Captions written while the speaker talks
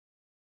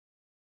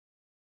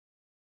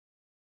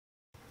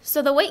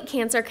So the weight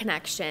cancer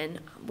connection,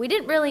 we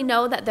didn't really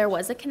know that there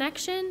was a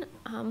connection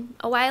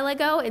a while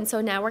ago, and so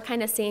now we're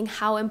kind of seeing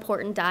how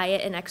important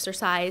diet and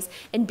exercise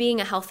and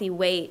being a healthy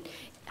weight,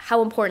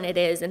 how important it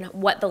is and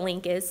what the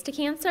link is to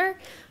cancer.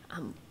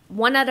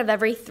 1 out of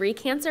every 3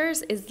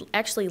 cancers is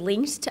actually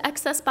linked to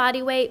excess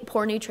body weight,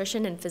 poor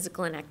nutrition, and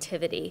physical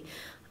inactivity.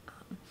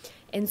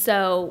 And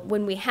so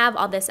when we have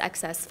all this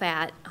excess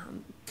fat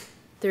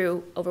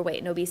through overweight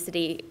and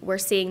obesity, we're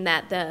seeing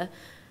that the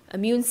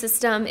immune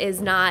system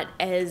is not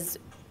as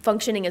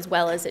functioning as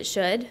well as it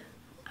should.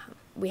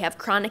 We have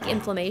chronic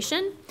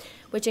inflammation,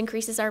 which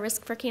increases our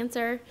risk for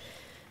cancer.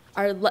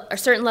 Our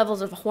certain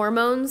levels of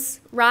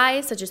hormones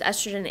rise, such as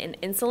estrogen and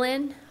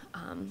insulin,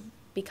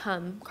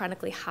 become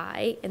chronically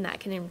high, and that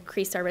can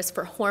increase our risk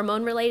for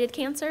hormone-related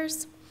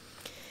cancers.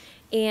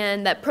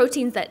 And that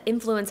proteins that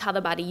influence how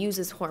the body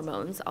uses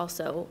hormones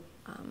also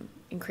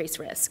increase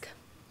risk.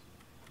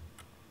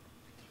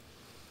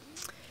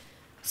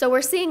 So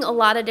we're seeing a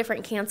lot of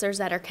different cancers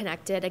that are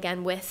connected,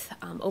 again, with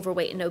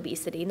overweight and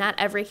obesity. Not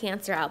every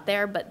cancer out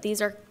there, but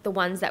these are the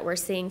ones that we're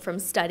seeing from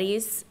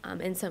studies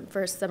and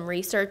for some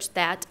research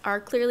that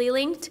are clearly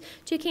linked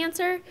to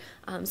cancer.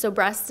 So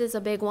breast is a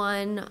big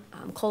one,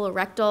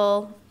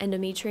 colorectal,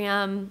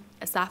 endometrium,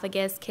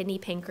 esophagus, kidney,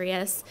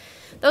 pancreas.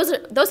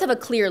 Those have a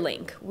clear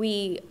link.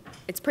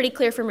 It's pretty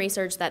clear from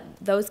research that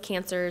those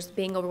cancers,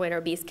 being overweight or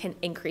obese, can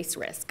increase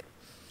risk.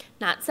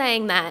 Not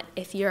saying that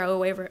if you're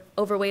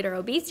overweight or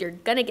obese, you're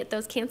going to get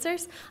those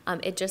cancers.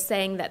 It's just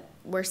saying that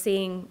we're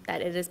seeing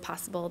that it is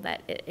possible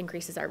that it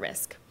increases our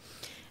risk.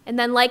 And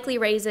then likely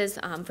raises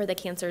for the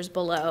cancers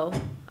below.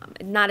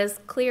 Not as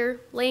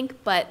clear link,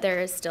 but there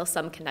is still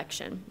some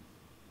connection.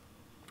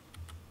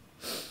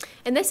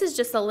 And this is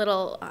just a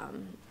little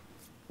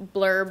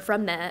blurb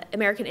from the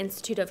American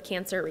Institute of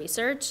Cancer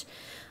Research.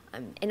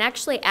 And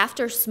actually,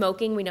 after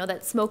smoking, we know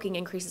that smoking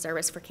increases our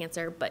risk for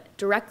cancer, but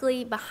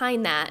directly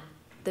behind that,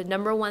 the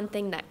number one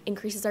thing that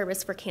increases our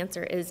risk for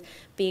cancer is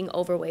being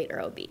overweight or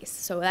obese.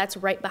 So that's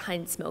right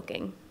behind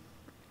smoking.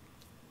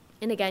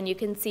 And again, you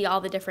can see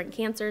all the different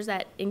cancers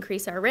that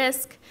increase our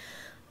risk.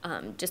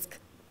 Just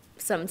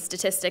some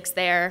statistics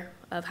there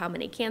of how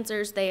many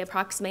cancers they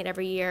approximate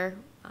every year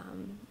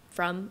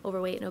from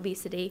overweight and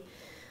obesity.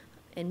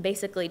 And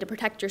basically, to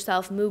protect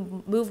yourself,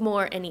 move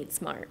more and eat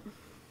smart.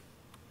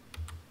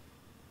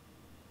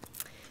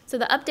 So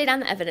the update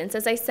on the evidence,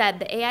 as I said,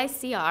 the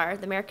AICR,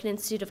 the American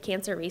Institute of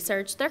Cancer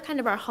Research, they're kind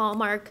of our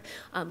hallmark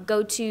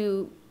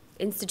go-to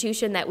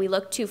institution that we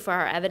look to for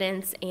our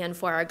evidence and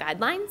for our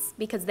guidelines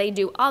because they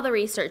do all the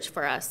research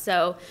for us.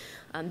 So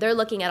they're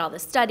looking at all the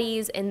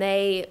studies and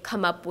they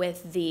come up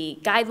with the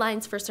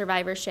guidelines for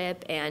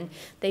survivorship and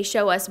they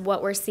show us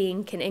what we're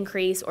seeing can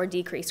increase or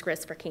decrease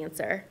risk for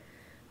cancer.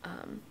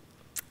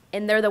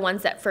 And they're the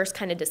ones that first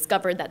kind of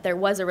discovered that there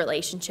was a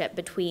relationship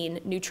between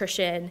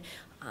nutrition,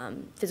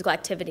 physical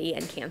activity,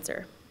 and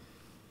cancer.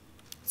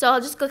 So I'll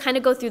just kind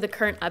of go through the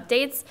current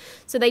updates.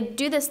 So they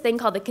do this thing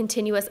called the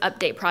Continuous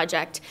Update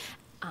Project.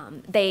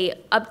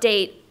 They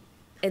update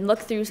and look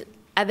through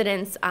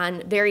evidence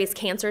on various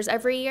cancers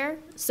every year.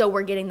 So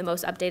we're getting the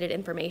most updated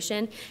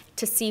information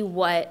to see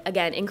what,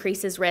 again,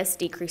 increases risk,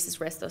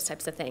 decreases risk, those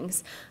types of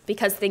things.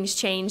 Because things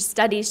change,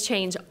 studies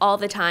change all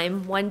the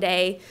time. One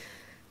day,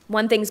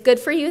 one thing's good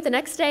for you, the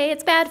next day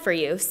it's bad for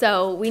you.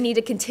 So we need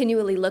to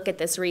continually look at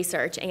this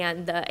research,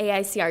 and the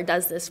AICR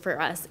does this for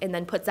us and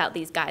then puts out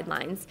these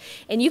guidelines.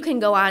 And you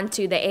can go on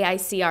to the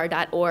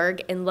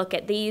AICR.org and look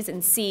at these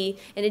and see,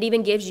 and it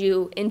even gives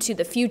you into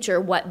the future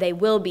what they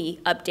will be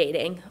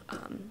updating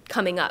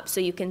coming up.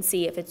 So you can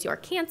see if it's your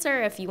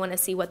cancer, if you want to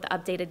see what the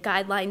updated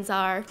guidelines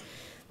are.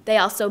 They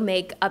also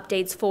make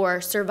updates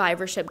for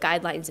survivorship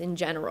guidelines in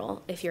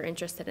general, if you're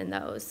interested in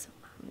those.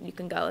 You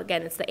can go,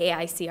 again, it's the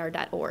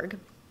AICR.org.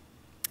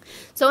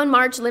 So in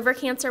March, liver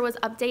cancer was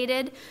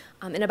updated,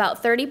 and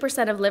about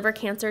 30% of liver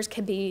cancers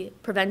can be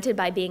prevented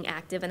by being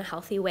active in a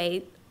healthy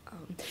weight.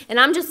 And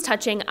I'm just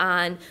touching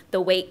on the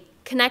weight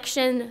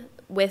connection.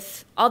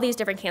 With all these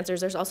different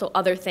cancers, there's also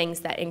other things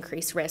that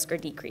increase risk or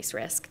decrease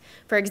risk.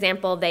 For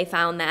example, they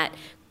found that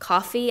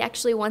coffee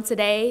actually once a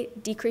day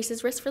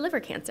decreases risk for liver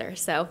cancer.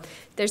 So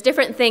there's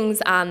different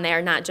things on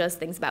there, not just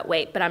things about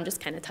weight, but I'm just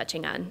kind of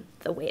touching on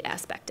the weight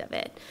aspect of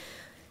it.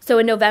 So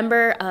in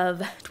November of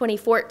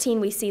 2014,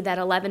 we see that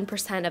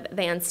 11% of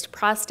advanced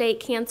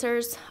prostate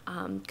cancers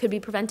could be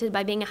prevented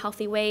by being a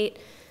healthy weight,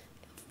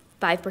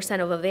 5%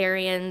 of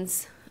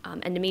ovarians,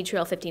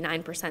 endometrial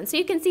 59%. So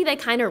you can see they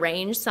kind of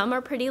range. Some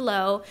are pretty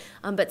low,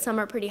 but some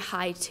are pretty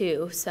high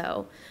too.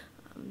 So,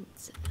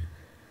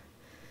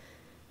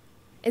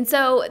 and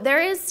so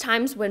there is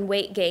times when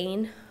weight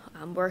gain,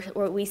 where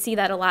we see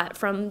that a lot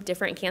from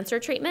different cancer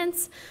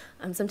treatments.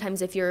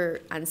 Sometimes if you're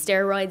on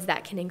steroids,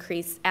 that can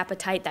increase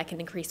appetite, that can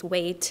increase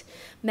weight.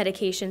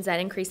 Medications that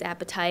increase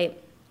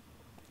appetite.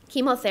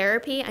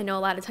 Chemotherapy, I know a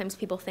lot of times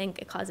people think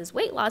it causes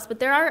weight loss, but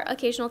there are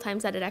occasional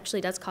times that it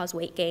actually does cause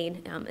weight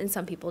gain, and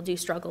some people do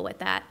struggle with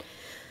that.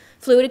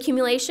 Fluid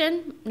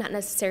accumulation, not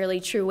necessarily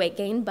true weight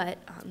gain, but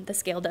the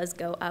scale does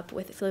go up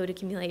with fluid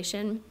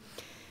accumulation.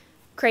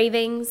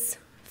 Cravings,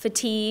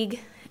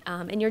 fatigue,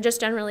 And you're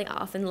just generally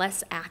often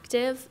less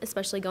active,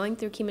 especially going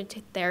through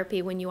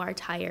chemotherapy when you are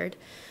tired.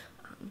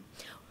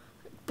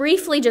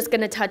 Briefly just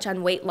going to touch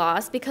on weight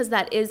loss because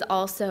that is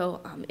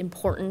also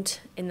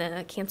important in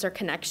the cancer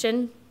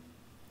connection,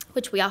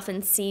 which we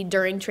often see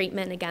during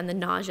treatment. Again, the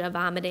nausea,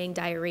 vomiting,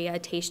 diarrhea,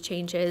 taste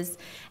changes,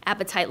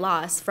 appetite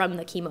loss from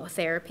the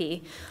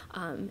chemotherapy.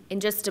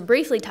 And just to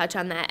briefly touch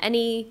on that,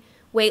 any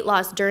weight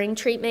loss during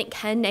treatment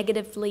can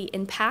negatively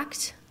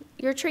impact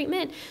your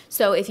treatment.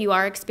 So if you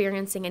are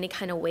experiencing any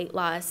kind of weight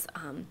loss,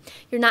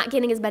 you're not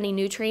getting as many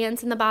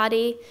nutrients in the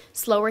body,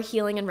 slower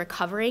healing and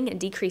recovering, and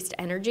decreased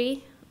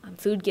energy.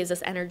 Food gives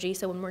us energy,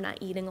 so when we're not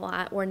eating a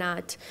lot, we're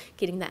not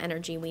getting the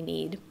energy we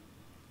need.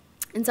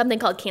 And something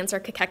called cancer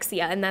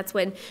cachexia, and that's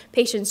when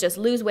patients just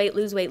lose weight,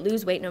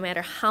 no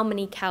matter how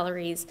many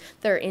calories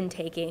they're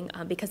intaking,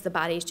 because the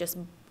body's just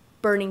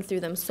burning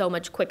through them so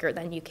much quicker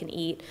than you can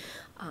eat.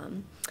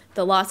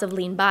 The loss of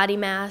lean body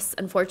mass,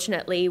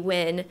 unfortunately,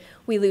 when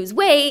we lose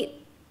weight,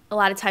 a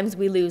lot of times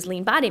we lose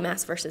lean body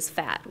mass versus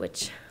fat,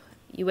 which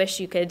you wish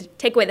you could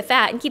take away the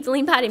fat and keep the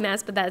lean body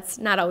mass, but that's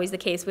not always the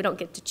case. We don't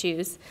get to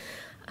choose.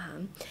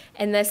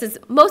 And this is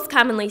most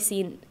commonly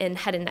seen in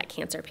head and neck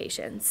cancer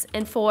patients.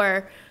 And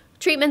for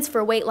treatments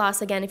for weight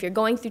loss, again, if you're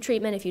going through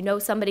treatment, if you know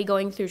somebody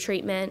going through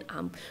treatment,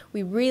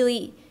 we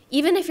really,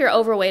 even if you're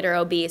overweight or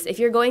obese, if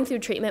you're going through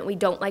treatment, we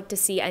don't like to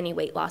see any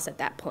weight loss at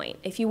that point.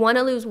 If you want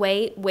to lose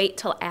weight, wait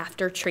till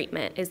after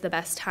treatment is the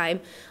best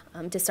time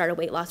to start a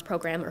weight loss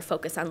program or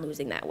focus on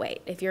losing that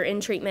weight. If you're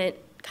in treatment,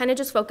 kind of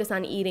just focus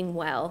on eating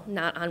well,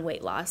 not on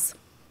weight loss.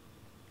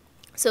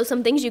 So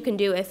some things you can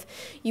do if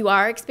you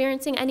are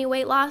experiencing any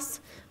weight loss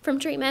from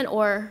treatment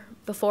or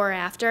before or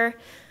after,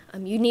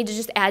 you need to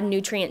just add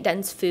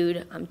nutrient-dense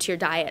food to your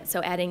diet.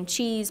 So adding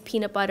cheese,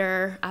 peanut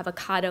butter,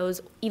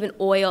 avocados, even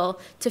oil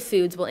to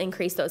foods will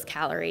increase those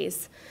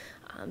calories.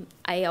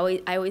 I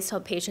always tell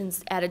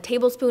patients, add a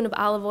tablespoon of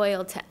olive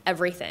oil to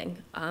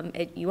everything.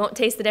 You won't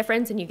taste the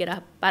difference, and you get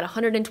about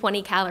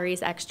 120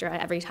 calories extra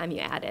every time you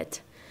add it.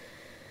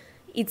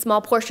 Eat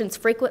small portions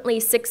frequently,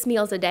 6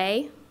 meals a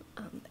day.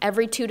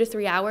 Every 2 to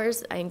 3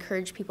 hours, I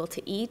encourage people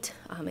to eat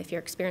if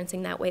you're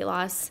experiencing that weight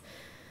loss.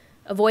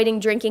 Avoiding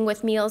drinking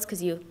with meals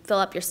because you fill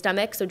up your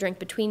stomach, so drink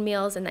between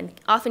meals, and then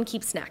often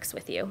keep snacks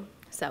with you.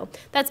 So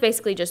that's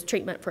basically just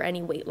treatment for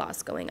any weight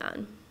loss going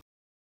on.